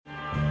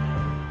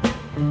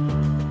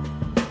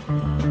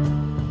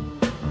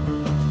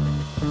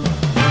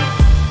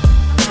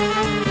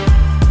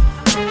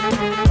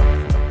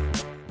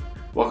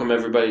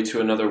Welcome, everybody,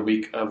 to another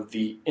week of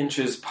the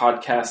Inches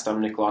podcast.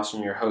 I'm Nick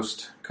Lawson, your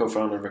host,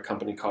 co-founder of a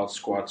company called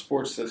Squad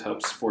Sports that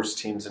helps sports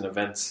teams and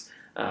events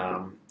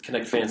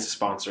connect fans to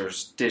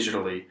sponsors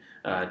digitally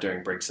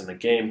during breaks in the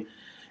game.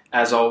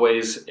 As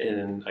always,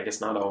 and I guess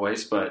not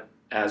always, but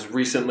as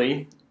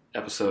recently,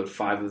 episode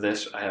 5 of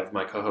this, I have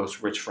my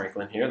co-host Rich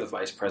Franklin here, the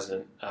Vice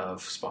President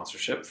of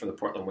Sponsorship for the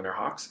Portland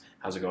Winterhawks.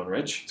 How's it going,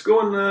 Rich? It's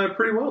going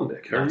pretty well,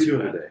 Nick. How are you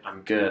doing today?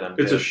 I'm good.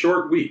 It's a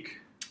short week.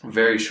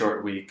 Very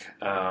short week.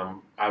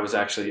 I was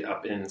actually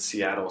up in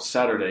Seattle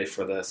Saturday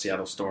for the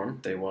Seattle Storm.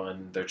 They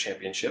won their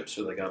championship,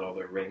 so they got all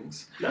their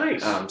rings.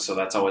 Nice. So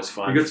that's always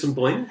fun. You got some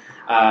bling?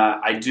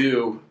 I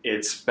do.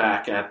 It's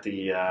back at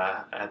the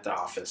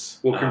office.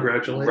 Well,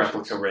 congratulations.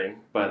 Replica ring.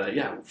 But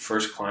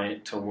first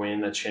client to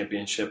win a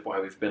championship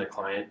while we've been a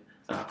client.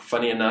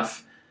 Funny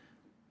enough,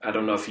 I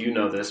don't know if you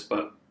know this,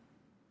 but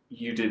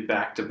you did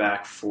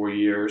back-to-back 4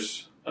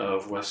 years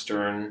of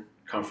Western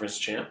Conference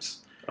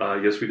champs.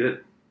 Yes, we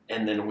did.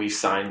 And then we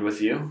signed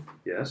with you.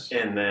 Yes.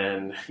 And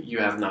then you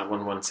have not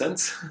won one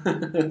since.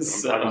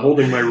 I'm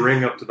holding my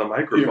ring up to the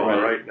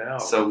microphone right now.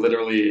 So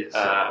literally,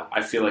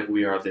 I feel like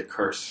we are the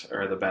curse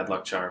or the bad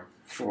luck charm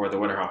for the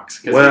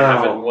Winterhawks. Because we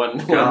haven't won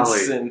one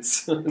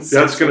since.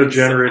 That's going to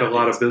generate a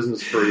lot of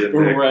business for you,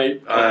 Nick.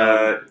 Right.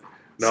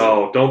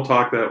 No, don't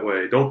talk that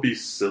way. Don't be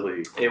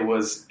silly. It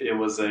was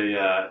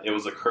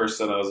a curse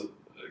that I was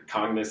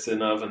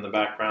cognizant of in the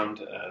background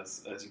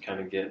as you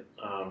kind of get.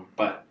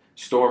 But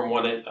Storm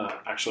won it.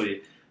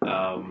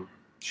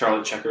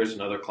 Charlotte Checkers,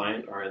 another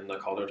client, are in the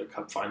Calder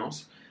Cup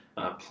finals,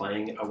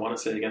 playing, I want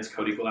to say, against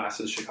Cody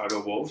Glass's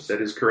Chicago Wolves.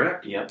 That is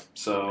correct. Yep.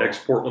 So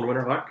ex-Portland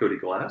Winterhawk, Cody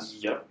Glass.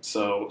 Yep.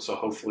 So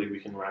hopefully we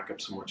can rack up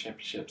some more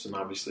championships and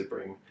obviously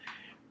bring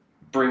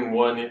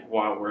one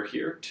while we're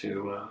here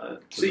to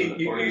see.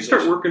 You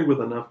start working with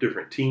enough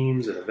different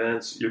teams and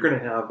events, you're going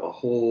to have a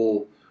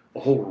whole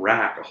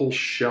rack, a whole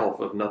shelf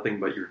of nothing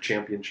but your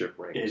championship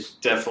rings. It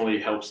definitely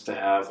helps to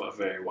have a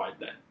very wide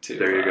net, too.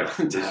 There you go.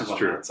 This is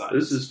true.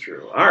 This is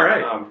true. All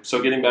right.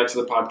 So getting back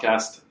to the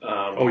podcast.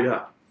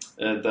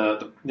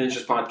 The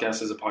Ninjas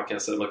podcast is a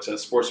podcast that looks at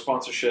sports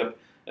sponsorship,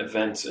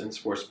 events and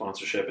sports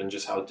sponsorship, and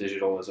just how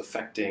digital is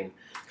affecting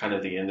kind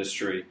of the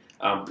industry.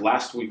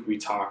 Last week we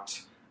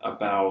talked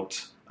about,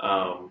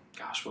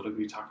 what did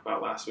we talk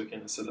about last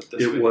weekend instead of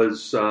this week? It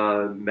was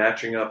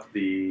matching up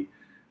the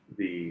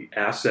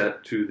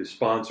asset to the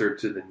sponsor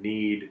to the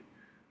need,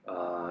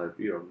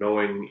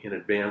 knowing in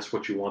advance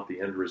what you want the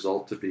end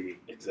result to be.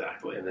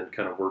 Exactly. And then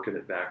kind of working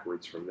it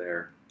backwards from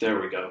there. There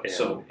we go.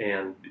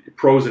 And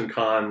pros and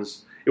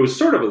cons. It was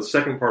sort of a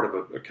second part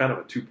of a kind of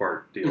a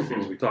two-part deal,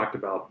 because we talked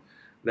about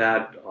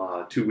that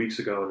 2 weeks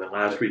ago, and then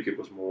last week it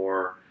was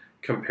more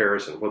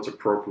comparison. What's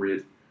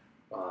appropriate,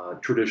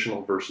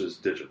 traditional versus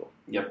digital.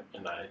 Yep.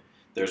 And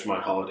there's my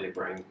holiday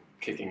brain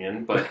kicking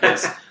in, but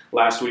yes,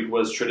 last week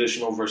was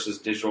traditional versus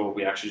digital.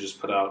 We actually just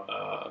put out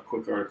a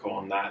quick article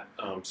on that,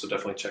 so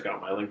definitely check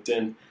out my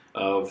LinkedIn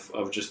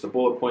of just the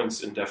bullet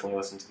points and definitely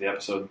listen to the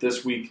episode.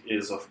 This week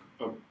is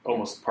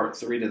almost part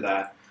 3 to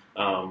that,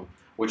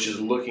 which is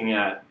looking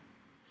at,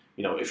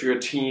 if you're a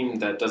team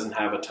that doesn't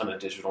have a ton of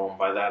digital, and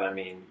by that I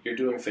mean you're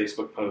doing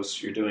Facebook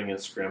posts, you're doing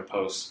Instagram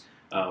posts,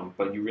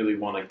 but you really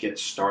want to get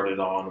started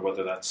on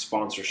whether that's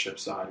sponsorship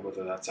side,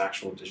 whether that's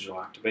actual digital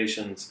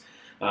activations.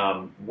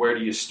 Where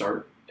do you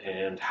start,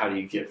 and how do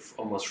you get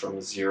almost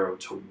from 0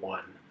 to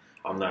 1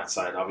 on that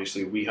side?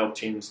 Obviously, we help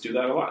teams do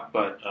that a lot,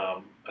 but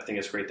I think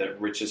it's great that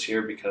Rich is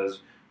here because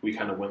we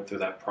kind of went through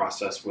that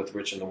process with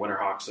Rich and the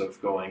Winterhawks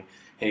of going,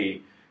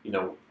 hey,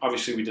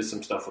 obviously we did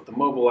some stuff with the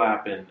mobile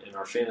app and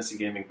our fantasy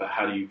gaming, but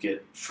how do you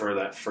get for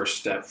that first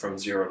step from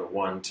 0 to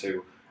 1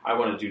 to, I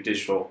want to do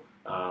digital,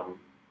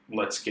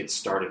 let's get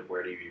started.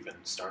 Where do you even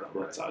start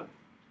on that side?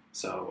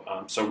 So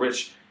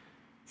Rich,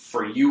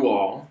 for you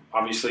all,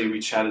 obviously we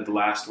chatted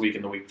last week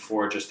and the week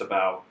before just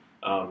about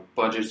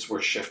budgets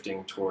were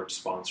shifting towards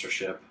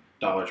sponsorship,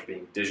 dollars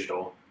being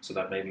digital, so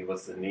that maybe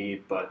was the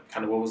need, but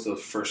kind of what was the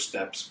first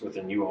steps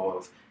within you all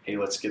of, hey,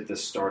 let's get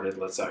this started,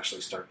 let's actually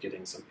start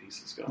getting some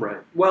pieces going?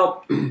 Right.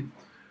 Well,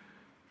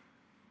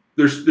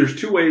 there's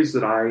 2 ways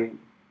that I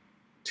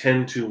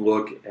tend to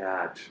look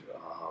at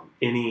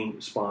any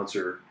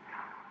sponsor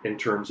in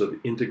terms of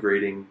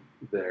integrating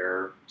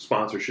their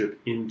sponsorship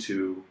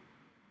into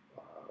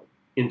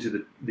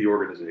the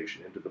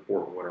organization, into the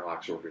Portland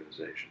Winterhawks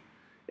organization.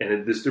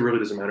 And this really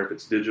doesn't matter if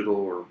it's digital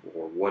or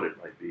what it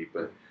might be,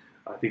 but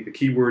I think the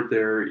key word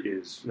there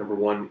is, number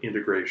 1,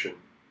 integration.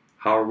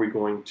 How are we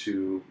going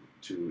to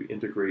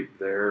integrate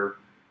their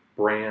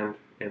brand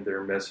and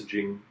their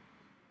messaging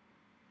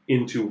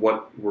into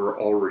what we're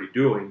already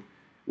doing,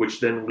 which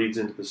then leads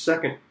into the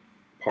second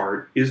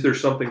part. Is there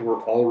something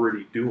we're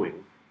already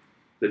doing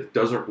that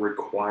doesn't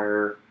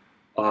require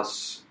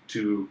us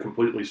to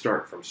completely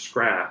start from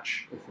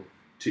scratch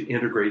to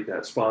integrate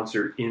that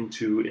sponsor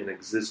into an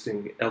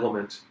existing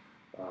element,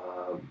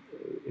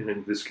 and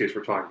in this case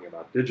we're talking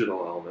about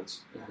digital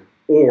elements,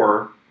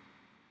 or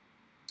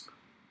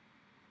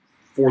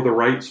for the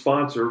right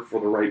sponsor,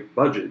 for the right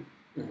budget,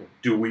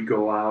 do we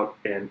go out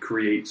and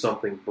create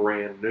something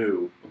brand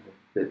new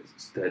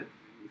that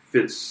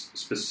fits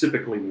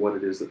specifically what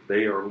it is that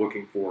they are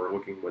looking for,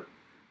 looking what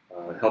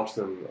helps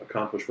them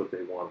accomplish what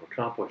they want to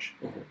accomplish,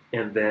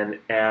 and then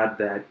add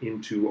that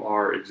into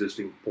our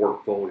existing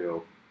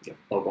portfolio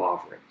of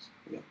offerings.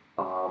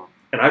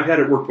 And I've had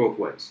it work both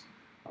ways.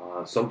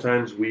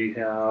 Sometimes we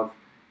have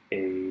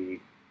a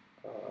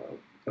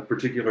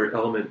particular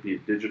element, be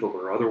it digital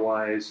or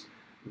otherwise,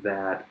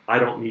 that I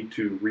don't need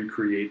to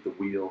recreate the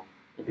wheel.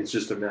 It's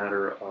just a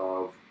matter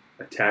of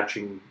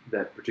attaching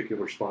that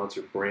particular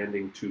sponsor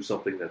branding to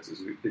something that's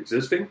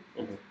existing.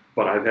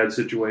 But I've had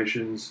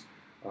situations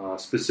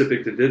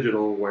specific to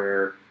digital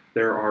where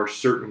there are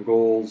certain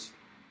goals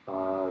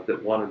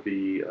that want to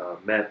be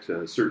met,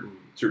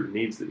 certain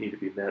needs that need to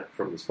be met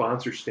from the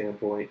sponsor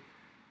standpoint,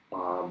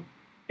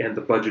 and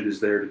the budget is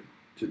there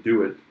to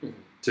do it,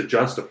 to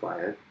justify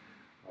it,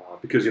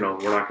 because we're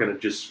not going to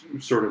just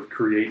sort of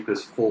create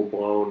this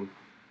full-blown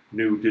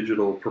new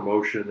digital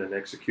promotion and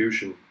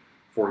execution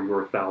for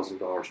your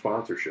 $1,000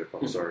 sponsorship.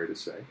 I'm sorry to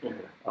say,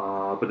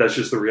 but that's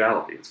just the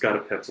reality. It's got to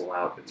pencil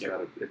out.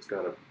 It's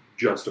got to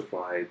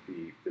justify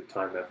the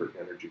time, effort,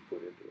 and energy put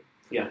into it.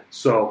 Yeah.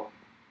 So,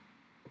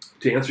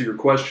 to answer your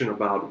question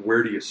about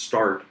where do you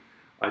start,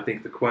 I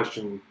think the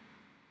question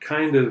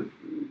kind of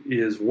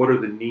is, what are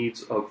the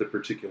needs of the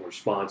particular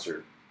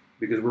sponsor?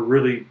 Because we're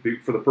really,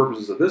 for the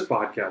purposes of this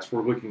podcast,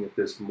 we're looking at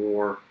this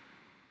more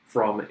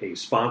from a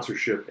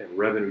sponsorship and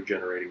revenue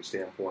generating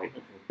standpoint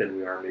than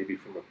we are maybe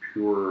from a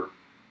pure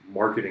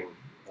marketing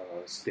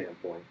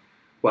standpoint.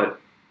 But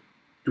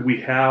do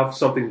we have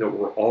something that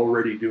we're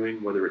already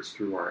doing, whether it's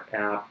through our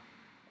app,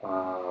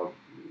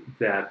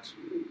 that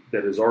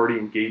is already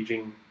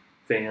engaging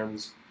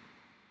fans,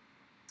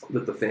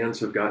 that the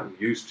fans have gotten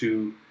used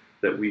to,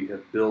 that we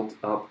have built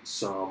up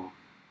some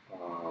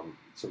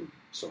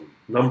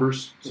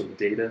numbers, some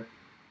data,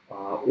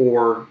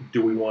 or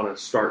do we want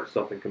to start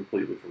something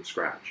completely from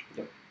scratch?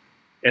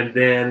 And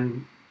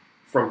then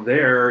from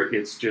there,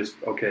 it's just,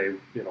 okay,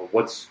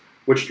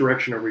 which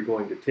direction are we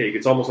going to take?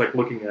 It's almost like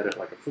looking at it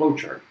like a flow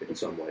chart in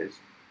some ways.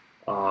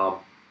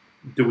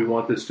 Do we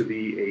want this to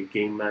be a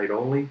game night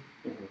only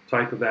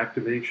type of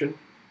activation?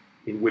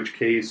 In which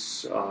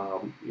case, here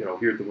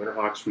at the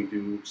Winterhawks, we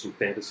do some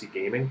fantasy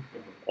gaming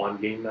on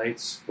game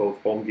nights,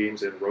 both home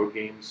games and road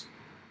games,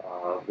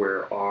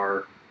 where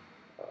our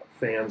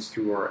fans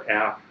through our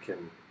app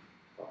can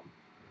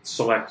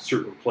select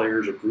certain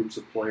players or groups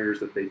of players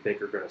that they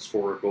think are going to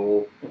score a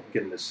goal,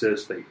 get an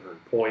assist, they earn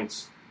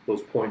points.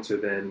 Those points are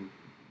then,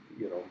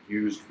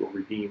 used or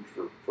redeemed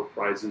for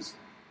prizes,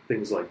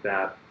 things like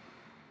that.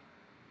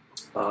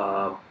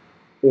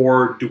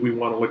 Or do we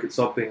want to look at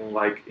something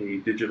like a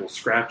digital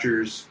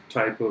scratchers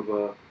type of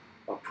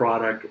a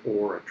product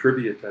or a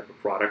trivia type of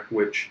product,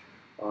 which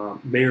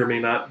may or may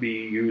not be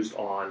used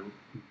on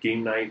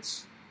game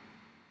nights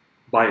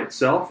by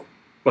itself,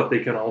 but they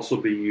can also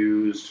be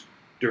used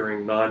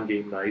during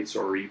non-game nights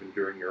or even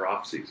during your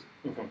off season.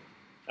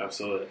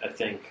 Absolutely. I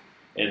think,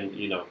 and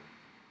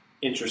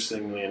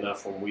interestingly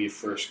enough, when we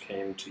first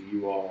came to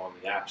you all on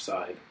the app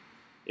side,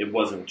 it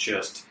wasn't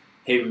just,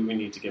 hey, we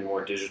need to get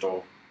more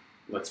digital,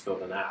 let's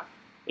build an app.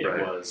 It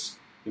was,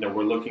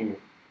 we're looking,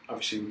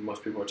 obviously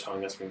most people are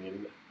telling us we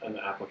need an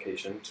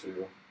application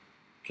to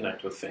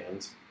connect with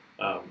fans.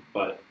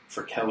 But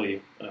for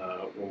Kelly,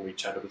 when we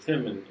chatted with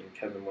him and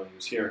Kevin when he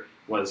was here,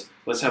 was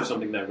let's have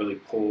something that really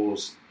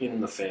pulls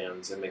in the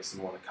fans and makes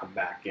them want to come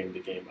back game to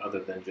game other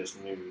than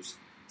just news,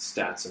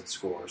 stats, and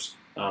scores.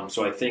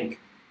 So I think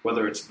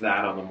whether it's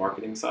that on the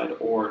marketing side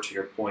or, to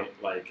your point,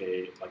 like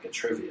a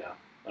trivia,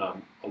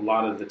 a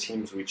lot of the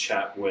teams we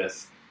chat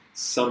with,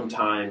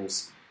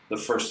 sometimes the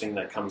first thing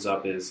that comes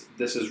up is,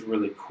 this is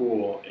really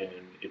cool and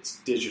it's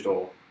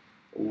digital,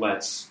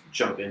 let's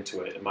jump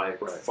into it. And my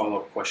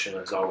follow-up question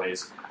is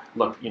always,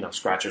 look,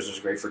 Scratchers is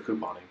great for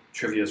couponing.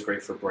 Trivia is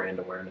great for brand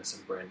awareness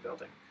and brand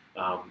building.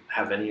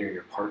 Have any of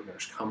your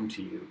partners come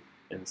to you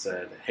and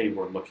said, hey,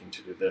 we're looking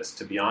to do this?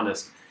 To be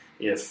honest,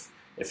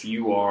 if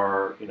you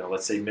are,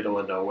 let's say middle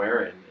of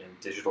nowhere and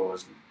digital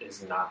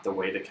is not the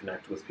way to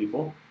connect with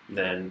people,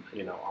 then,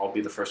 I'll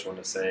be the first one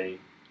to say,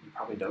 you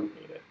probably don't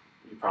need it.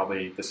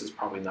 This is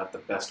probably not the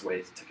best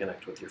way to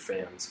connect with your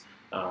fans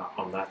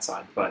on that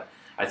side. But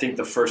I think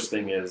the first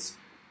thing is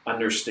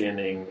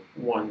understanding,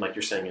 one, like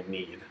you're saying, a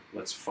need.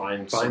 Let's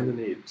find the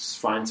need.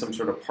 Find some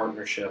sort of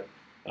partnership,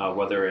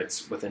 whether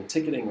it's within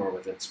ticketing or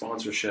within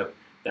sponsorship,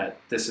 that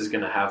this is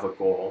going to have a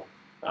goal.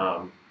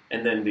 And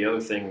then the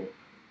other thing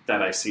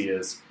that I see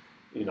is,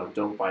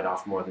 don't bite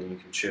off more than you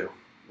can chew.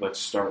 Let's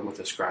start with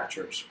the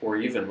scratchers, or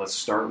even let's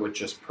start with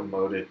just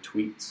promoted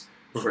tweets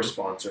for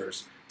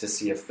sponsors to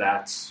see if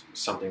that's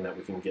something that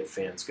we can get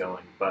fans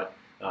going. But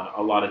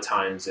a lot of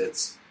times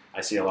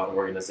I see a lot of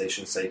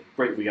organizations say,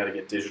 great, we got to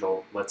get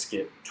digital, let's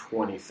get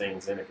 20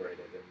 things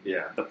integrated.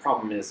 And the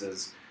problem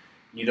is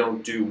you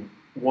don't do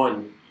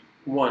one,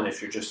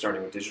 if you're just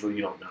starting with digital,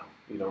 you don't know.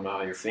 You don't know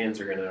how your fans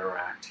are going to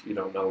interact. You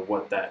don't know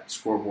what that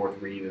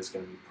scoreboard read is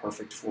going to be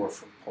perfect for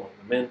pulling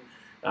them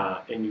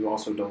in. And you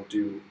also don't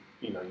do,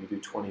 you do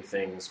 20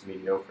 things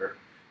mediocre.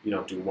 You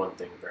don't do one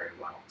thing very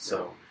well.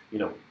 So,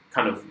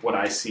 kind of what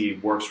I see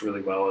works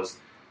really well is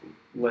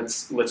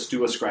let's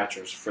do a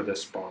Scratchers for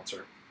this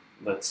sponsor.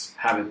 Let's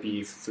have it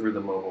be through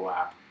the mobile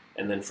app.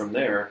 And then from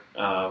there,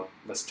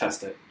 let's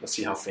test it. Let's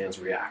see how fans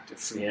react. If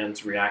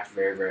fans react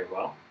very, very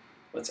well,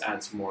 let's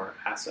add some more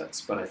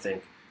assets. But I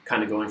think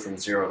kind of going from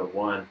 0 to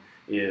 1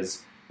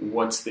 is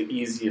what's the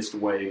easiest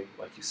way,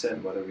 like you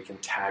said, whether we can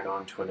tag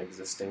on to an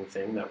existing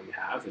thing that we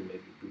have and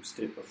maybe boost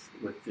it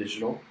with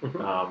digital,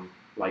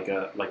 like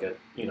a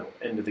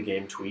end of the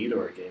game tweet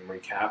or a game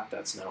recap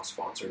that's now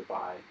sponsored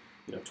by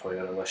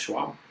Toyota Les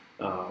Schwab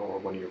or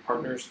one of your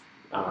partners.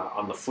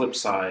 On the flip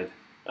side,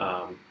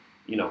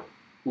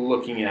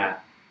 looking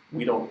at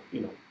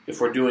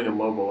if we're doing a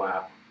mobile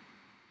app,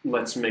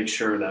 let's make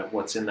sure that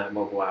what's in that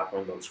mobile app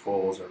and those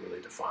goals are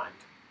really defined,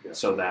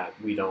 so that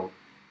we don't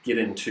get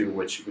into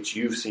which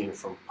you've seen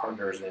from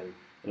partners and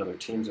other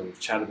teams, and we've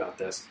chatted about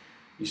this.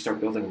 You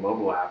start building a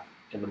mobile app,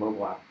 and the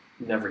mobile app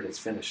never gets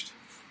finished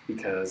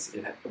because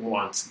it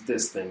wants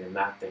this thing and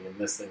that thing and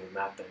this thing and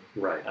that thing.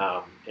 Right.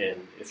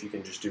 And if you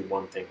can just do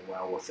one thing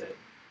well with it,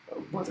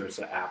 whether it's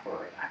an app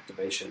or an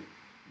activation,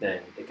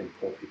 then it can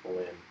pull people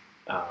in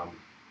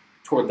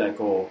toward that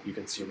goal. You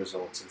can see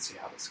results and see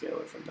how to scale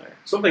it from there.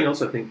 Something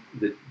else I think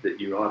that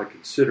you ought to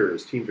consider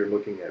as teams are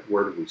looking at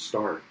where do we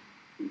start.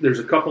 There's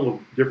a couple of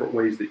different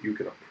ways that you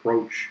can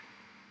approach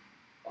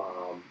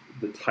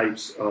the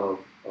types of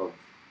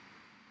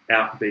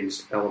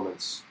app-based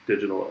elements,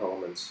 digital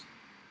elements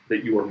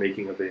that you are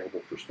making available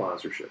for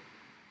sponsorship.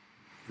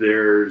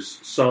 There's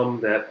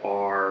some that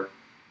are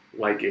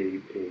like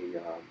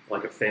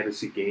a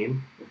fantasy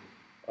game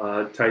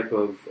type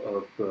of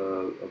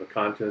a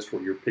contest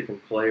where you're picking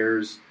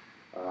players,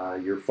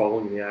 you're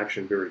following the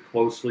action very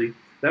closely.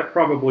 That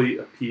probably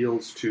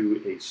appeals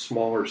to a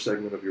smaller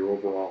segment of your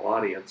overall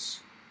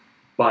audience,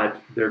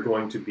 but they're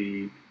going to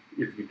be,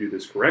 if you do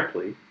this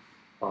correctly,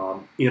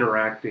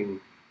 interacting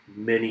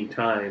many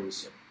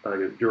times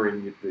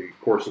during the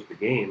course of the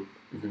game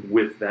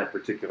with that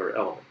particular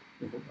element.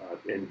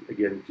 And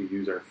again, to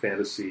use our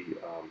fantasy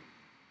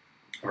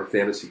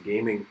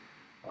gaming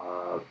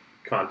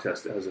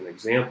contest as an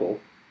example,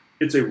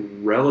 it's a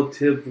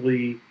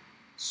relatively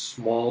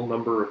small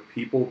number of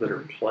people that are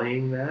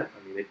playing that.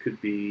 I mean, it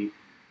could be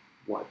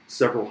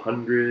several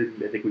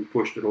hundred. I think we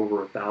pushed it over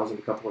 1,000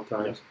 a couple of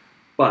times,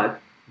 but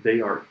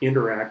they are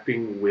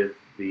interacting with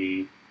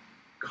the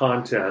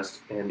contest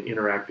and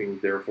interacting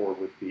therefore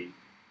with the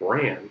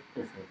brand,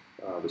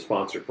 the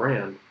sponsored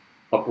brand,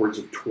 upwards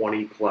of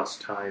 20 plus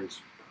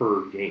times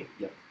per game.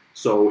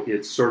 So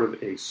it's sort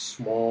of a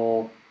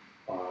small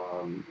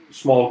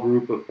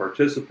group of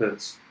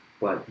participants,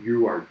 but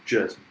you are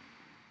just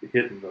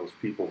hitting those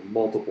people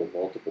multiple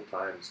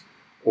times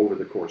over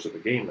the course of a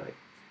game night.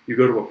 You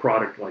go to a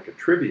product like a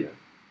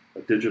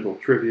digital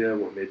trivia,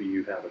 where maybe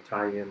you have a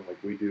tie-in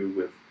like we do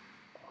with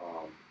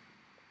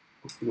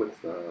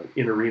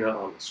In Arena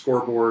on the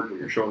scoreboard, where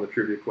you're showing the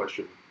trivia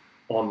question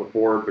on the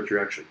board, but you're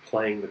actually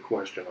playing the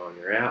question on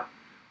your app.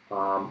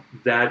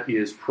 That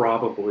is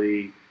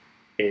probably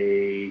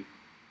a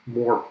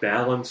more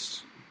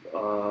balanced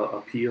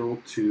appeal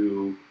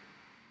to,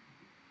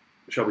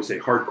 shall we say,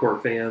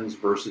 hardcore fans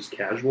versus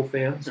casual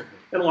fans.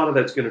 And a lot of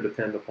that's going to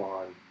depend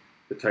upon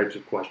the types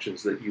of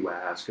questions that you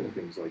ask and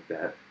things like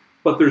that.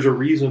 But there's a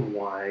reason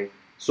why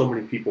so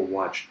many people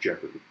watch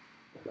Jeopardy.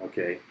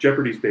 Okay,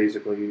 Jeopardy's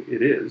basically,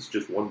 it is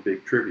just one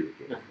big trivia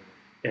game.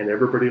 And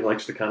everybody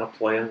likes to kind of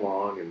play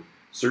along, and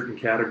certain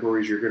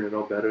categories you're going to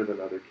know better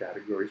than other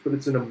categories, but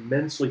it's an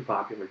immensely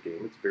popular game.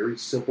 It's very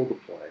simple to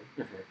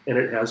play, and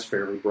it has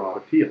fairly broad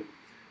appeal.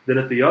 Then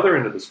at the other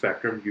end of the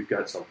spectrum, you've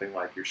got something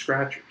like your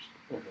Scratchers.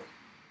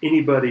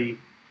 Anybody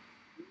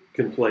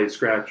can play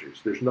Scratchers.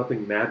 There's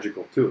nothing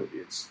magical to it.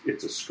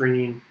 It's a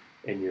screen,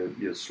 and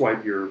you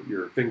swipe your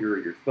finger or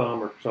your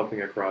thumb or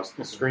something across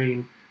the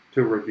screen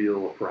to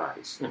reveal a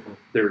prize.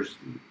 There's,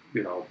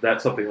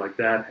 that something like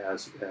that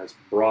has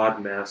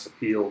broad mass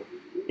appeal.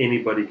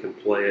 Anybody can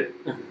play it.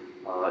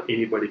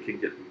 Anybody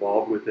can get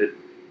involved with it,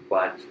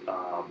 but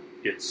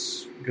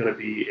it's going to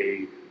be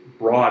a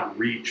broad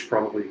reach,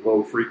 probably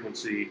low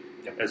frequency,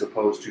 as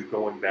opposed to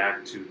going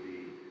back to the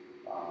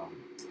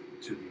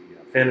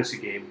fantasy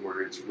game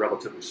where it's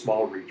relatively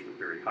small reach but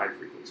very high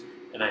frequency.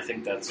 And I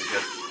think that's a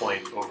good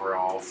point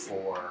overall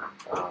for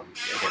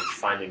again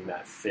finding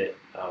that fit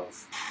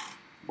of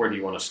where do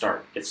you want to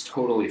start. It's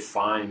totally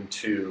fine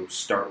to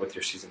start with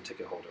your season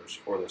ticket holders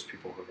or those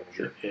people who are going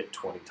to get hit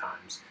 20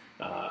 times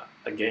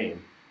a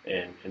game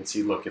and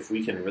see, look, if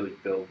we can really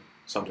build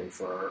something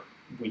for,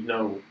 we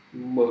know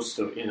most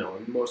of the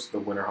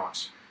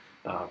Winterhawks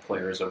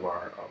players of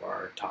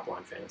our top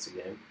line fantasy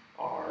game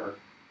are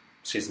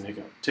season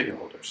ticket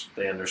holders.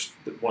 They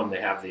understand, one, they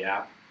have the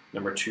app.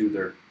 Number two,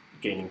 they're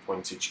gaining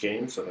points each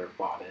game, so they're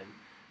bought in.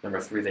 Number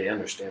three, they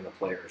understand the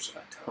players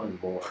a ton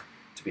more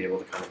to be able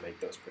to kind of make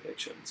those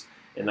predictions.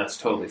 And that's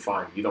totally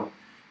fine. You don't,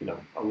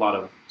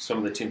 some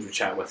of the teams we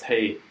chat with,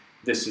 hey,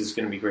 this is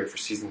going to be great for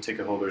season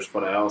ticket holders,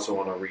 but I also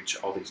want to reach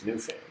all these new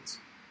fans.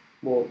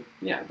 Well,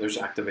 yeah, there's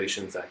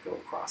activations that go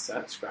across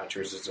that.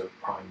 Scratchers is a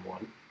prime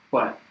one.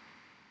 But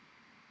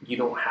you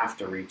don't have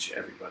to reach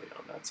everybody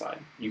on that side.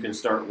 You can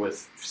start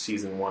with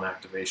season 1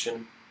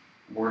 activation.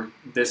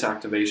 This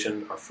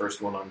activation, our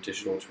first one on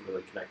digital to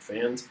really connect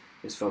fans,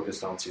 is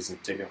focused on season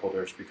ticket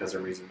holders because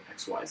of reason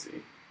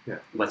XYZ. Yeah.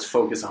 Let's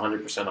focus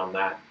 100% on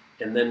that,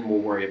 and then we'll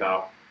worry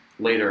about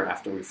later,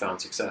 after we've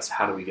found success,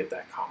 how do we get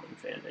that common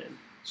fan in?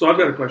 So I've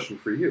got a question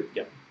for you.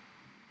 Yep.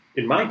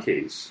 In my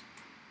case,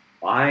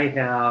 I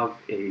have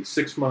a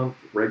 6-month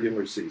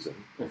regular season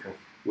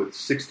with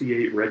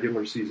 68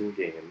 regular season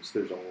games.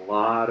 There's a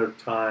lot of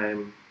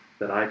time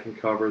that I can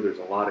cover. There's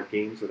a lot of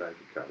games that I can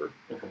cover.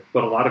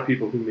 But a lot of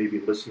people who may be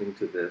listening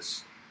to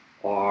this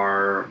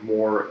are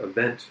more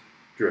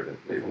event-driven,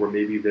 where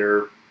maybe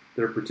their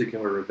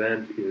particular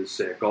event is,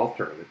 say, a golf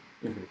tournament,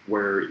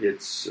 where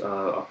it's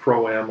a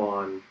Pro-Am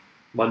on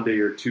Monday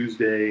or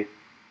Tuesday,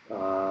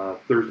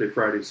 Thursday,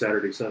 Friday,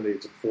 Saturday, Sunday.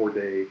 It's a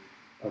 4-day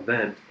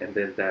event, and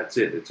then that's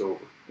it. It's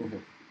over.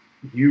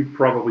 You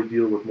probably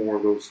deal with more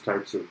of those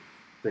types of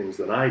things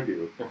than I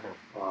do.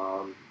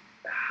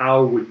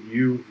 How would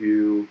you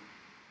view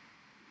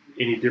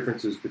any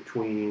differences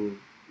between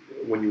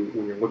when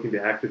you're looking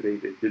to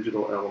activate a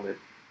digital element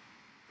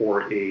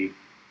for a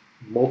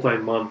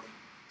multi-month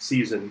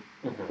season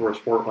for a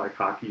sport like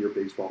hockey or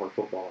baseball or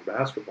football or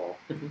basketball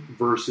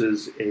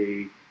versus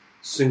a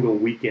single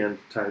weekend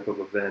type of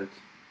event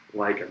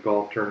like a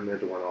golf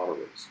tournament or an auto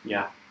race?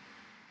 Yeah.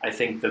 I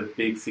think the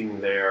big thing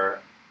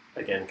there,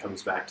 again,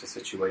 comes back to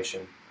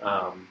situation.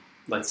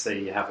 Let's say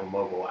you have a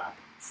mobile app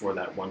for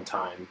that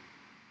one-time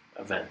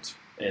event,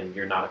 and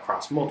you're not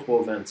across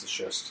multiple events. It's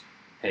just,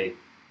 hey,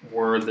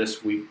 we're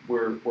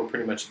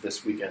pretty much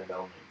this weekend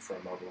only for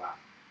a mobile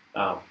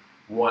app.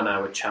 One, I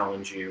would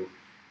challenge you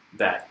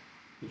that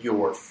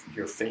your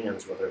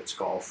fans, whether it's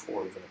golf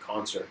or even a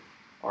concert,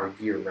 are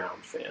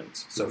year-round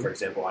fans. So, for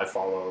example, I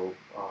follow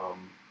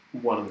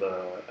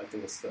I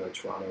think it's the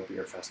Toronto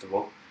Beer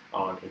Festival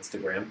on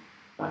Instagram.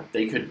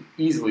 They could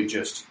easily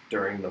just,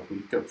 during the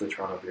week of the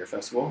Toronto Beer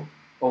Festival,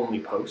 only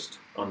post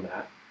on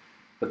that.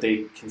 But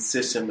they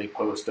consistently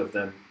post of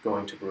them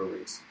going to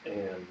breweries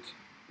and,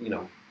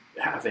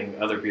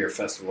 having other beer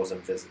festivals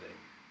and visiting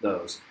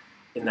those.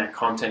 And that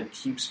content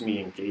keeps me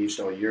engaged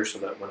all year so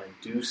that when I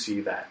do see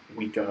that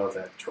week of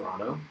at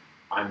Toronto,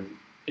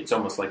 it's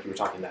almost like you were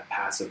talking that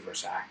passive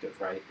versus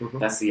active, right?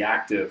 That's the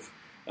active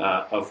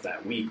of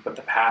that week, but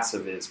the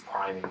passive is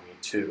priming me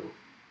to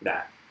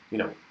that,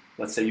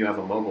 let's say you have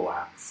a mobile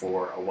app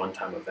for a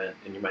one-time event,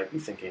 and you might be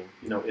thinking,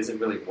 is it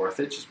really worth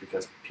it just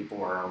because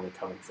people are only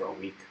coming for a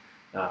week?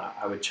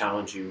 I would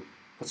challenge you,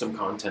 put some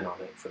content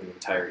on it for the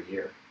entire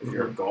year. If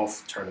you're a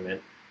golf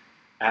tournament,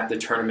 at the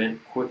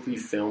tournament, quickly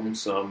film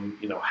some,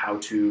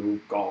 how-to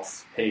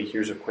golf. Hey,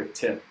 here's a quick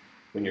tip.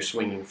 When you're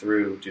swinging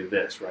through, do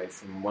this, right?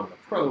 From one of the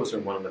pros or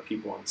one of the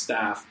people on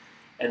staff.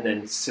 And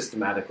then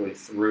systematically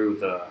through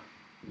the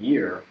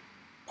year,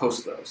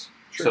 post those.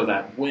 Sure. So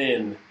that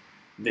when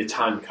the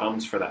time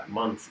comes for that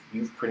month,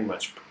 you've pretty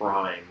much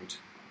primed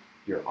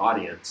your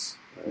audience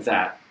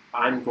that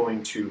I'm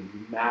going to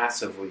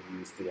massively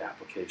use the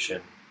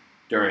application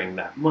during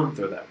that month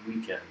or that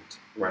weekend,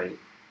 right?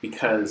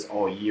 Because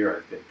all year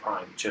I've been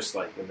primed. Just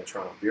like when the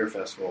Toronto Beer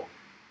Festival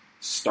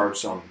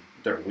starts on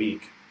their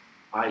week,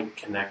 I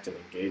connect and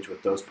engage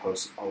with those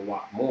posts a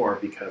lot more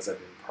because I've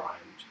been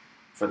primed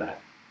for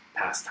that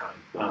past time.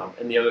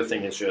 And the other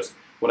thing is just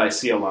what I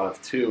see a lot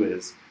of too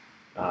is,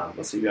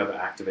 let's say you have an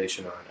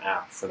activation or an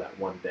app for that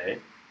one day.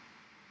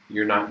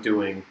 You're not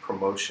doing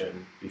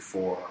promotion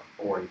before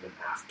or even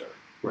after.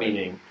 Right.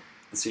 Meaning,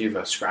 let's say you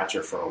have a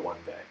scratcher for a one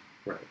day.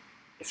 Right.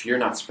 If you're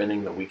not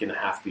spending the week and a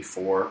half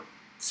before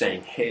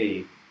saying,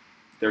 hey,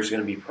 there's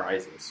going to be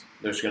prizes,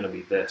 there's going to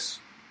be this,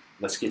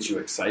 let's get you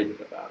excited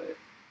about it.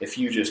 If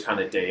you just kind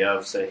of day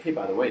of say, hey,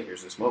 by the way,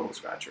 here's this mobile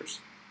scratchers,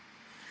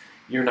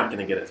 you're not going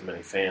to get as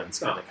many fans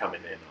kind of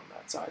coming in on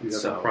that side. You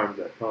have to prime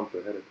that pump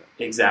ahead of time.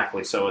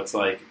 Exactly. So it's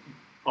like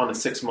on a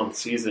 6-month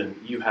season,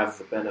 you have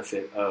the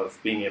benefit of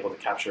being able to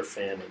capture a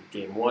fan in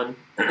game 1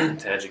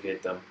 to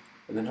educate them,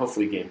 and then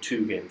hopefully game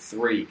 2, game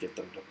 3, get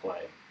them to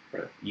play.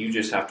 Right. You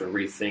just have to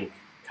rethink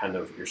kind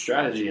of your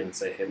strategy and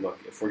say, hey, look,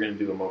 if we're going to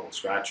do a mobile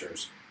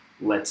scratchers,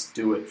 let's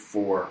do it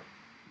for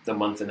the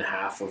month and a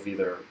half of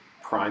either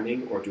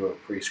priming or do a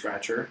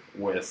pre-scratcher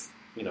with,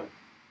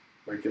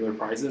 regular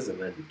prizes, and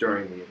then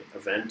during the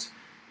event,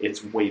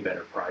 it's way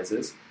better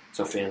prizes.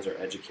 So fans are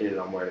educated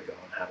on where to go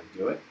and how to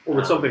do it. Well,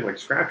 with something like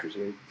scratchers,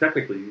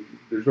 technically,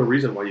 there's no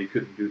reason why you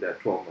couldn't do that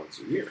 12 months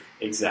a year.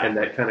 Exactly. And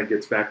that kind of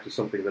gets back to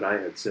something that I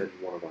had said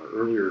in one of our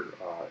earlier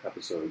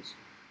episodes,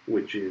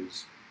 which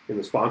is in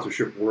the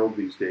sponsorship world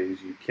these days,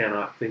 you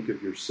cannot think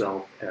of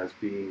yourself as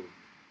being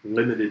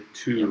limited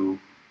to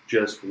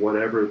just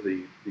whatever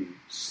the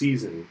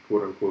season,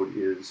 quote unquote,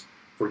 is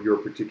for your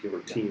particular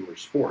team or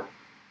sport.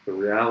 The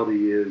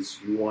reality is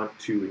you want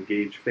to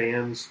engage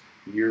fans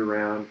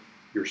year-round.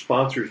 Your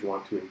sponsors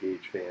want to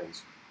engage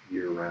fans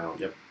year-round.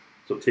 Yep.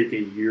 So take a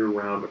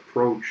year-round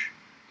approach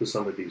to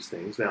some of these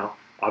things. Now,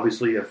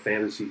 obviously, you have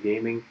fantasy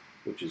gaming,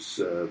 which is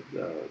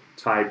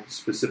tied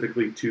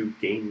specifically to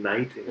game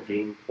night and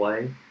game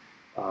play.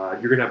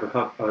 you're going to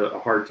have a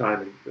hard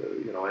time,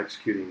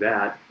 executing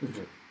that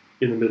Mm-hmm.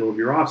 in the middle of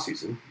your off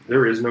season.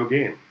 There is no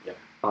game. Yeah.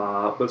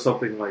 But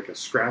something like a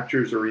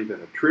Scratchers or even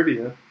a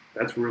Trivia,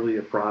 that's really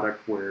a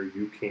product where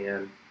you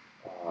can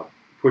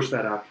push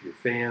that out to your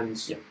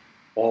fans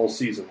all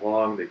season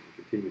long. They can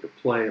continue to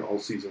play all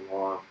season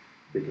long.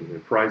 They can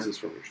win prizes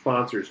from your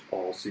sponsors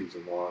all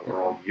season long,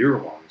 or all year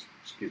long,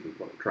 excuse me,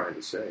 what I'm trying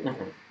to say.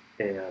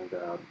 And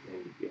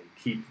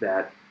keep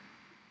that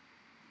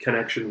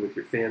connection with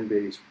your fan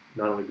base,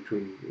 not only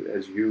between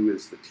as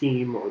the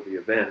team or the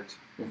event,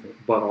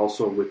 but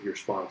also with your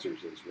sponsors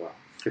as well.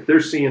 If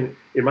they're seeing,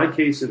 in my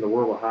case, in the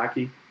world of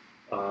hockey,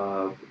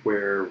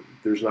 where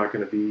there's not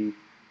going to be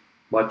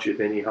much, if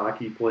any,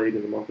 hockey played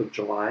in the month of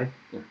July,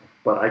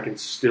 but I can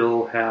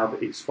still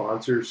have a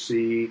sponsor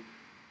see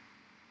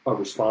a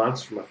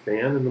response from a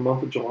fan in the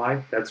month of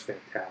July, that's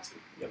fantastic.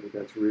 I mean,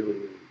 that's really,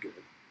 really good.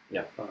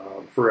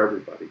 For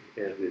everybody,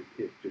 and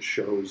it just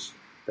shows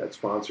that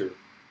sponsor,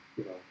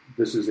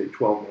 this is a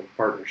 12-month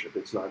partnership.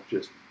 It's not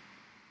just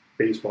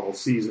baseball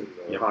season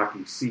or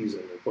hockey season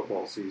or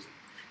football season.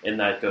 And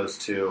that goes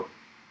to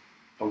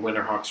a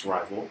Winterhawks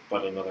rival,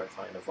 but another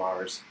client of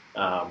ours.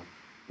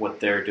 What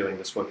they're doing,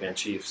 the Spokane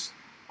Chiefs,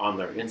 on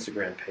their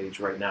Instagram page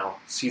right now.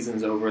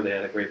 Season's over. They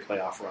had a great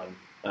playoff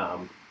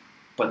run.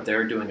 But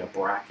they're doing a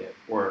bracket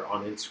where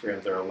on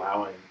Instagram they're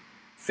allowing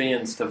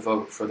fans to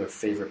vote for their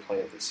favorite play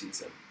of the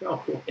season.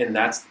 Oh, cool. And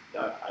that's,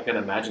 I can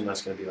imagine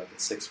that's going to be like a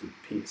 6-week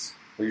piece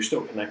where you're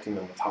still connecting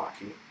them with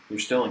hockey. You're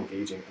still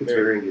engaging. It's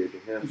very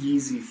engaging, yeah.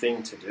 Easy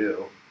thing to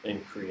do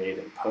and create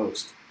and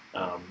post.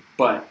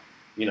 But,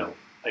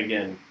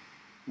 again,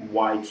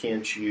 why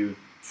can't you,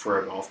 for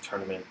a golf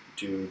tournament,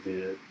 do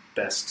the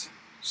best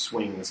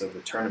swings of the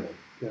tournament?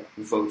 Yeah.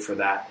 Vote for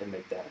that and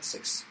make that a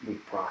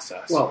 6-week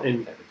process. Well,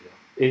 and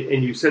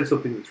you said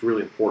something that's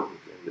really important,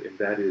 and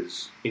that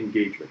is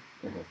engagement.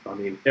 I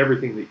mean,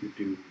 everything that you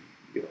do,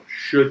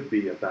 should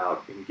be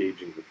about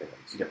engaging the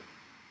fans. Yep.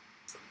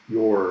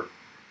 Your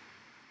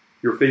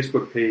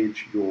Facebook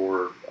page,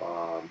 your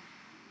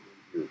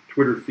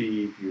Twitter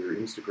feed, your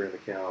Instagram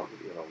account,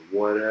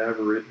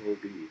 whatever it may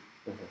be,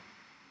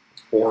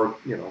 or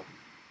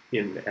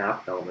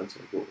in-app elements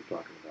like what we're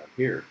talking about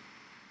here.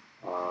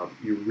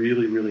 You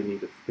really, really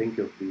need to think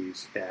of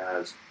these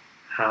as,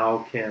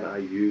 how can I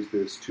use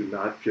this to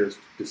not just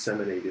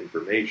disseminate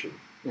information,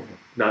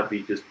 not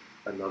be just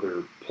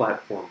another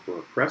platform for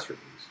a press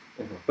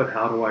release, but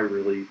how do I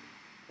really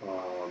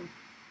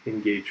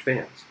engage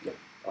fans?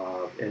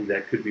 And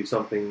that could be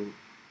something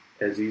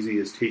as easy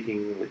as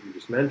taking what you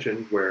just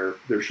mentioned, where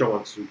they're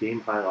showing some game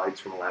highlights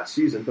from last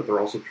season, but they're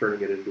also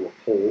turning it into a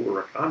poll or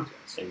a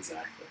contest.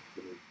 Exactly.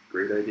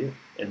 Great idea.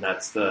 And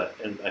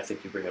and I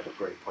think you bring up a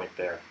great point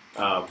there.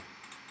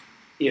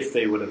 If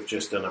they would have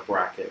just done a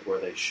bracket where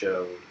they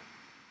showed,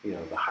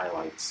 the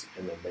highlights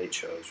and then they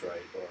chose,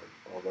 right,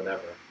 or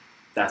whatever,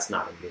 that's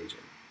not engaging.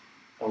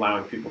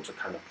 Allowing people to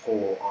kind of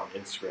poll on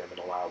Instagram and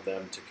allow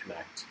them to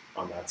connect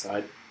on that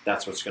side,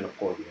 that's what's going to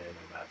pull you in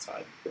on that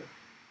side. Yeah.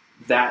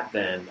 That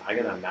then, I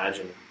got to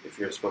imagine if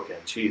you're Spokane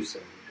Chiefs,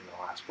 and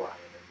I'll ask Brian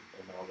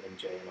and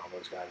Jay and all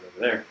those guys over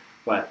there,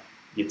 but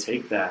you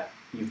take that,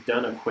 you've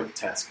done a quick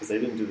test, because they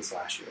didn't do this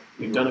last year.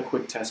 You've done a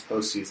quick test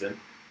postseason,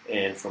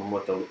 and from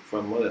what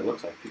it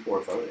looks like, people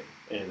are voting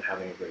and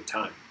having a great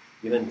time.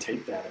 You then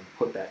take that and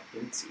put that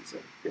in season.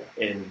 Yeah.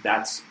 And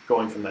that's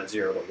going from that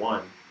 0 to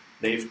 1.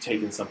 They've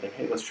taken something,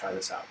 hey, let's try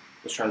this out.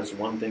 Let's try this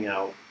one thing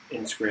out.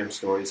 Instagram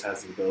Stories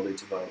has the ability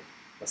to vote.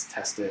 Let's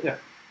test it. Yeah.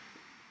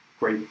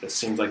 Great. This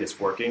seems like it's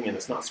working, and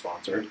it's not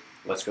sponsored.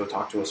 Let's go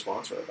talk to a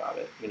sponsor about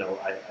it.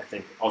 I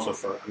think also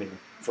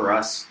for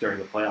us during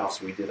the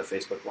playoffs, we did a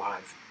Facebook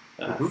Live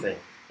thing.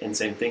 And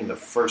same thing, the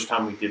first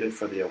time we did it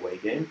for the away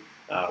game,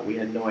 we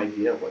had no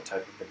idea what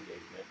type of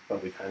engagement,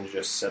 but we kind of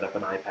just set up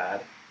an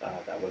iPad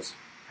that was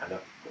kind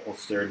of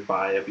holstered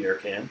by a beer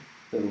can.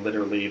 And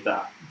literally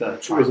the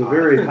tripod. It was a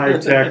very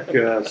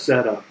high-tech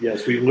setup.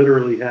 Yes, we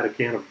literally had a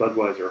can of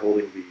Budweiser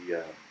holding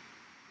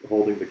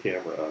the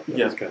camera up.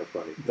 That was kind of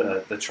funny.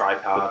 The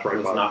tripod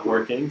was not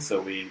working, so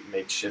we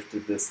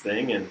makeshifted this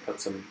thing and put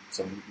some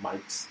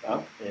mics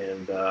up,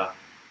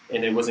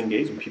 and it was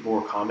engaging. People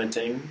were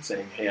commenting,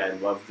 saying, hey, I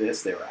love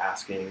this. They were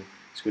asking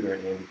Scooter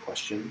and Andy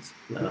questions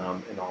and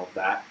all of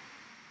that.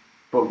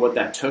 But what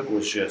that took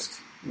was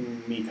just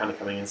me kind of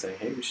coming in and saying,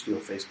 hey, we should do a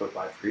Facebook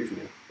Live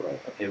preview. Right.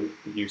 Okay,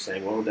 you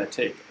saying, what would that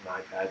take?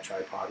 An iPad,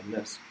 tripod, and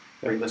this.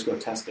 Great, let's go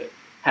test it.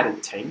 Had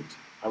it tanked,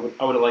 I would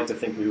have liked to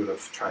think we would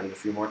have tried it a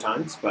few more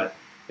times, but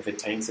if it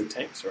tanks, it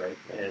tanks, right?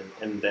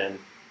 And then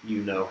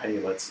hey,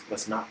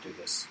 let's not do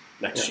this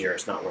next year.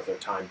 It's not worth our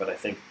time. But I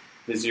think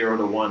the 0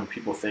 to 1,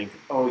 people think,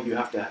 oh, you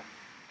have to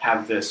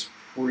have this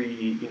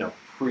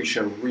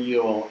pre-show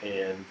reel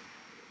and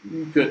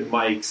good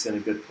mics and a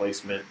good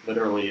placement.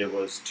 Literally, it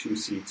was 2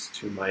 seats,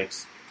 2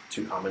 mics,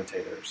 2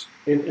 commentators.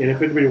 And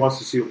if anybody wants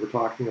to see what we're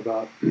talking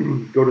about,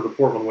 go to the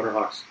Portland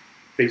Winterhawks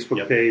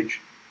Facebook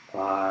page.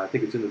 I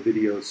think it's in the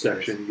videos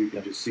section. You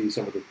can just see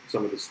some of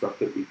the stuff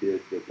that we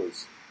did that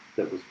was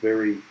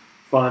very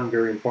fun,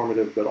 very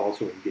informative, but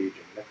also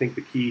engaging. I think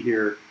the key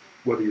here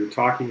whether you're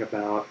talking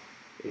about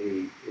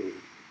a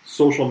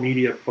social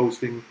media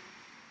posting,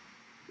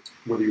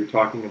 whether you're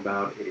talking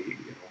about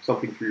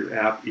something through your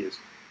app, is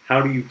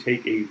how do you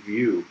take a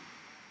view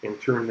and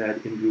turn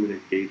that into an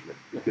engagement,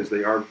 because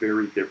they are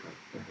very different.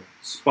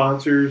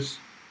 Sponsors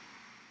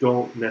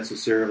don't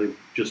necessarily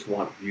just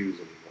want views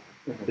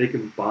anymore. They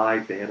can buy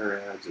banner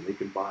ads and they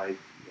can buy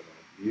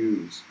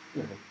views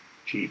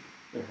cheap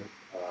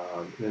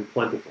and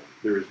plentiful.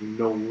 There is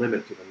no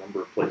limit to the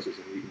number of places,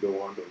 and you can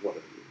go on to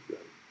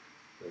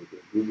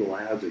Google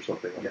Ads or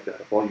something like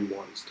that. If all you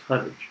want is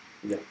tonnage.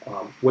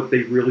 What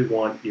they really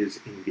want is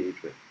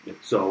engagement.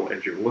 So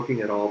as you're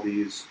looking at all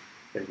these,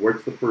 and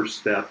where's the first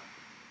step,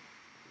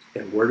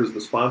 and where does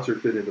the sponsor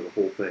fit into the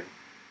whole thing,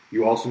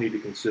 you also need to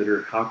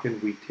consider how can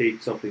we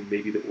take something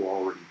maybe that we're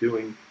already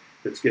doing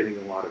that's getting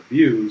a lot of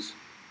views,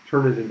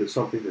 turn it into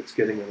something that's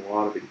getting a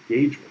lot of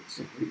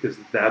engagements, because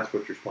that's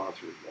what your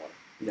sponsors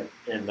want.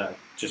 And that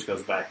just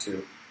goes back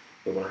to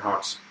the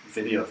Winterhawks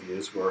video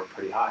views were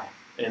pretty high.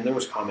 And there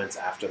was comments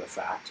after the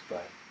fact,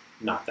 but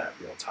not that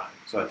real time.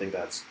 So I think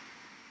that's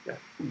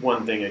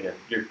one thing. Again,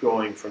 you're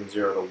going from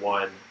 0 to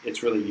 1.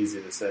 It's really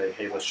easy to say,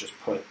 hey, let's just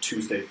put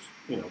Tuesday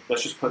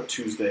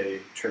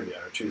trivia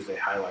or Tuesday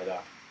highlight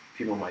up.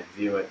 People might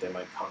view it. They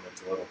might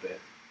comment a little bit.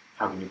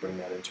 How can you bring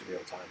that into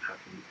real time? How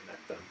can you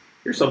connect them?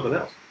 Here's something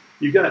else.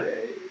 You got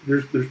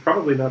there's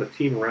probably not a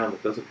team around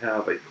that doesn't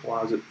have a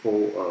closet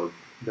full of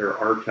their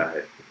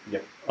archive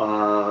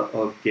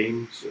of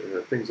games,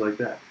 things like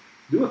that.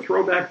 Do a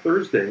Throwback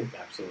Thursday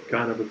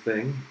kind of a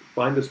thing.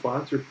 Find a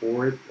sponsor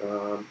for it.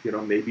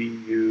 Maybe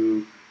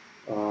you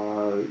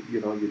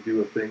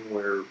do a thing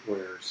where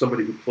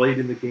somebody who played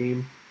in the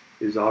game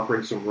is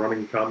offering some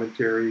running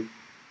commentary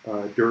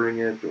during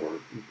it,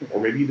 or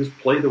maybe you just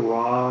play the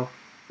raw.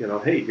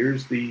 Hey,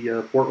 here's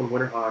the Portland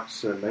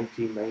Winterhawks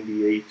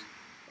 1998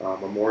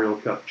 Memorial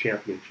Cup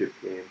championship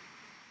game,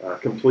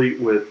 complete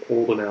with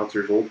old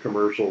announcers, old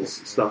commercials,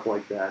 stuff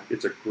like that.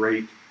 It's a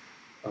great.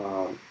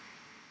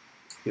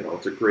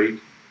 It's a great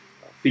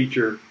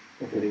feature.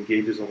 It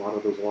engages a lot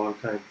of those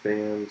longtime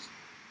fans,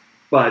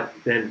 but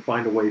then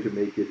find a way to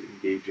make it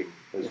engaging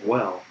as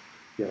well.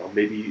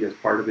 Maybe as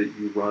part of it,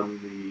 you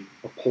run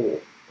a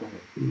poll.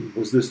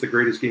 Was this the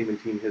greatest game in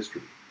team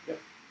history?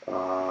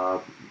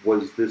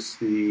 Was this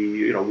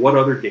what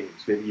other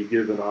games? Maybe you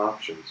give an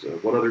options.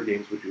 What other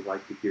games would you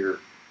like to hear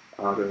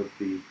out of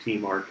the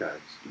team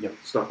archives?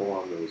 Stuff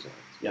along those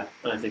lines.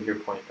 And I think your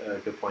point, a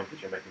good point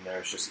that you're making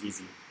there, is just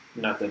easy.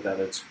 Not that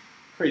it's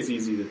crazy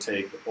easy to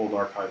take old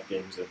archive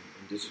games and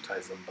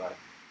digitize them, but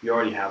you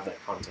already have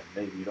that content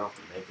made. You don't have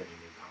to make any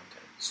new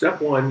content.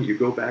 Step one, you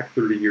go back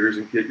 30 years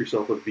and get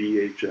yourself a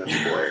VHS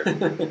player.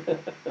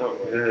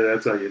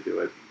 That's how you do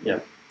it.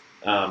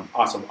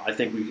 Awesome. I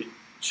think we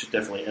should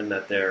definitely end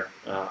that there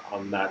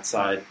on that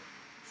side.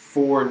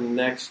 For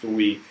next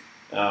week,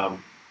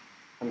 I'm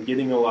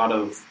getting a lot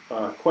of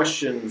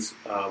questions,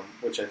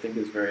 which I think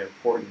is very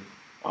important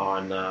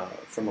from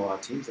a lot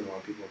of teams and a lot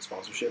of people in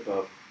sponsorship,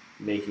 of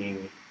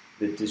making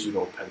the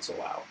digital pencil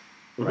out,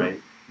 right?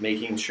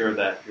 Making sure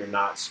that you're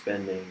not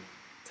spending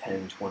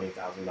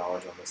 $10,000-$20,000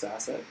 on this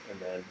asset and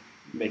then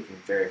making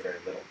very, very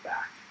little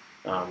back.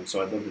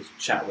 So I'd love to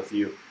chat with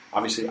you.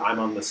 Obviously, I'm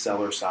on the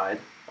seller side.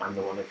 I'm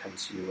the one that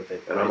comes to you with a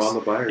price. And I'm on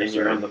the buyer side. And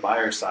you're on the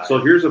buyer side. So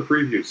here's a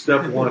preview.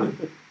 Step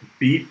one,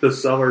 beat the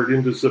seller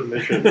into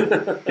submission.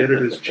 Get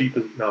it as cheap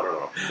as...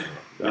 No.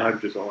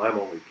 I'm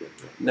only kidding.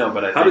 No,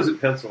 but how does it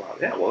pencil out?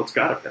 Yeah, well, it's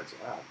got to pencil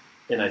out.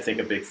 And I think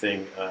a big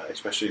thing,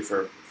 especially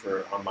for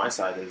on my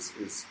side, is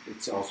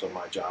it's also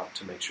my job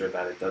to make sure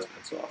that it does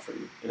pencil out for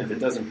you. And if it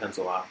doesn't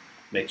pencil out,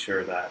 make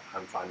sure that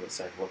I'm fine with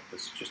saying, look,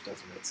 this just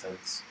doesn't make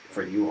sense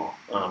for you all.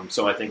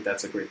 So I think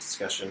that's a great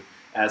discussion.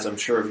 As I'm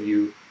sure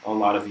a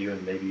lot of you,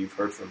 and maybe you've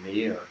heard from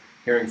me or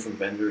hearing from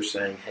vendors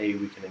saying, hey,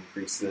 we can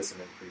increase this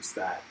and increase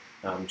that.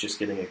 Just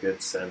getting a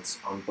good sense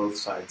on both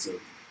sides of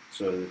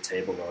sort of the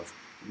table of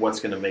what's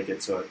going to make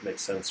it so it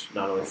makes sense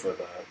not only for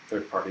the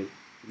third-party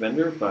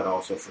vendor, but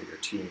also for your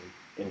team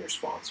and your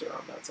sponsor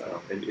on that side.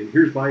 And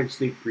here's my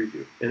sneak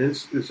preview. And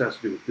this has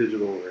to do with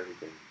digital or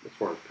anything as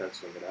far as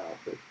penciling it out.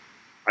 But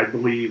I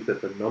believe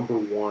that the number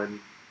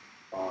one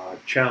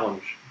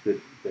challenge that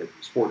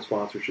sports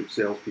sponsorship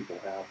salespeople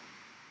have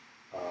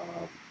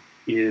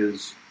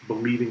is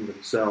believing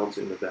themselves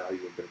in the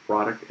value of their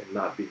product and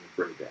not being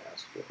afraid to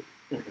ask for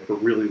it, for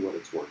really what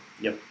it's worth.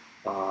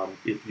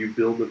 If you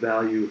build the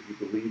value, if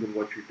you believe in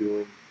what you're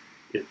doing,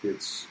 if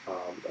it's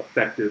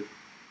effective,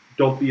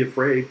 don't be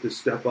afraid to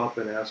step up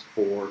and ask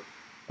for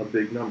a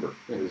big number.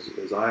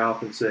 As I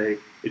often say,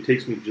 it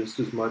takes me just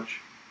as much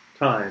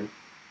time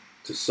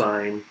to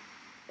sign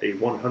a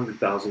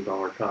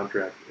 $100,000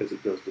 contract as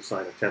it does to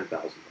sign a $10,000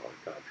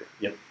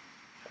 contract.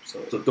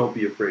 Absolutely. So don't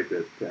be afraid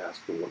to ask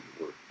for what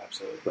you're worth.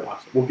 Absolutely. But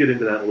awesome. We'll get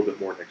into that a little bit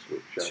more next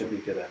week. Should be a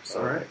good episode.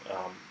 All right.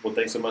 Well,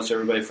 thanks so much,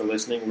 everybody, for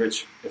listening.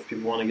 Rich, if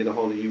people want to get a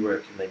hold of you, where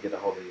can they get a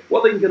hold of you?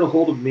 Well, they can get a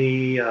hold of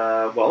me,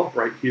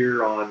 right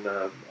here on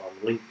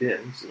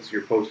LinkedIn, since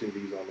you're posting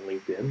these on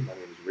LinkedIn. My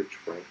name is Rich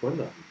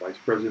Franklin. I'm Vice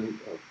President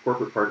of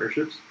Corporate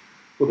Partnerships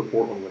for the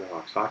Portland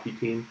Winterhawks hockey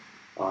team.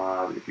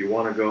 If you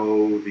want to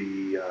go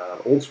the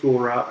old school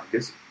route,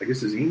 I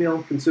guess is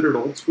email considered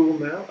old school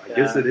now? I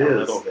guess it is. A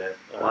little bit.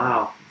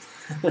 Wow.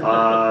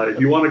 If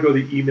you want to go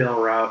the email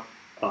route,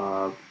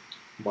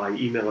 my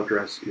email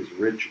address is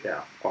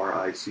richf,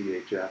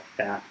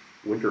 R-I-C-H-F,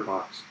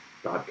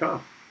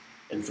 @winterhawks.com.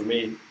 And for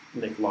me,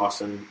 Nick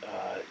Lawson,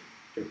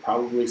 you're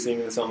probably seeing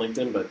this on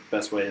LinkedIn, but the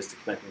best way is to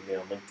connect with me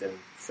on LinkedIn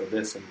for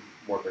this and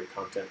more great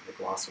content. Nick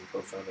Lawson,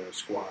 co-founder of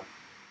Squad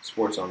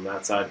Sports on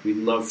that side. We'd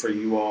love for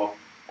you all,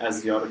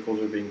 as the articles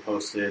are being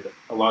posted,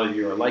 a lot of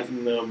you are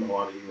liking them, a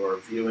lot of you are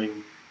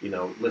viewing,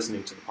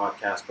 listening to the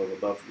podcast, but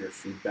we'd love your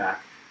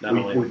feedback.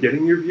 We're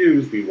getting your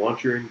views. We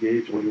want your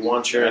engagement. We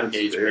want your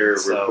engagement.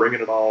 We're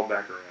bringing it all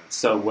back around.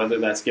 So whether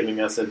that's giving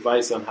us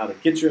advice on how to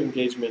get your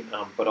engagement,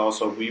 but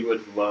also we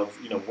would love,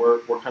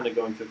 we're kind of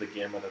going through the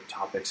gamut of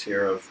topics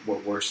here of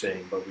what we're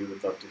seeing, but we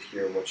would love to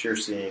hear what you're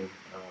seeing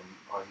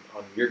on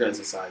your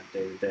guys' side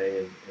day to day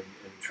and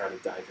try to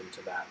dive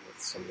into that with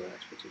some of the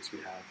expertise we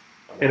have.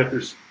 And if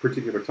there's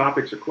particular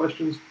topics or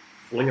questions,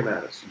 fling them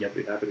at us. Yep.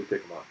 We'll be happy to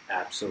take them up.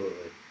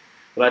 Absolutely.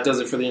 Well, that does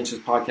it for the Inches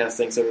podcast.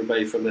 Thanks,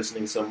 everybody, for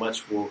listening so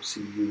much. We'll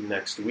see you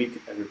next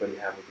week. Everybody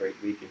have a great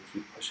week and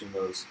keep pushing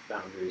those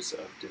boundaries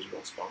of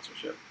digital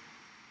sponsorship.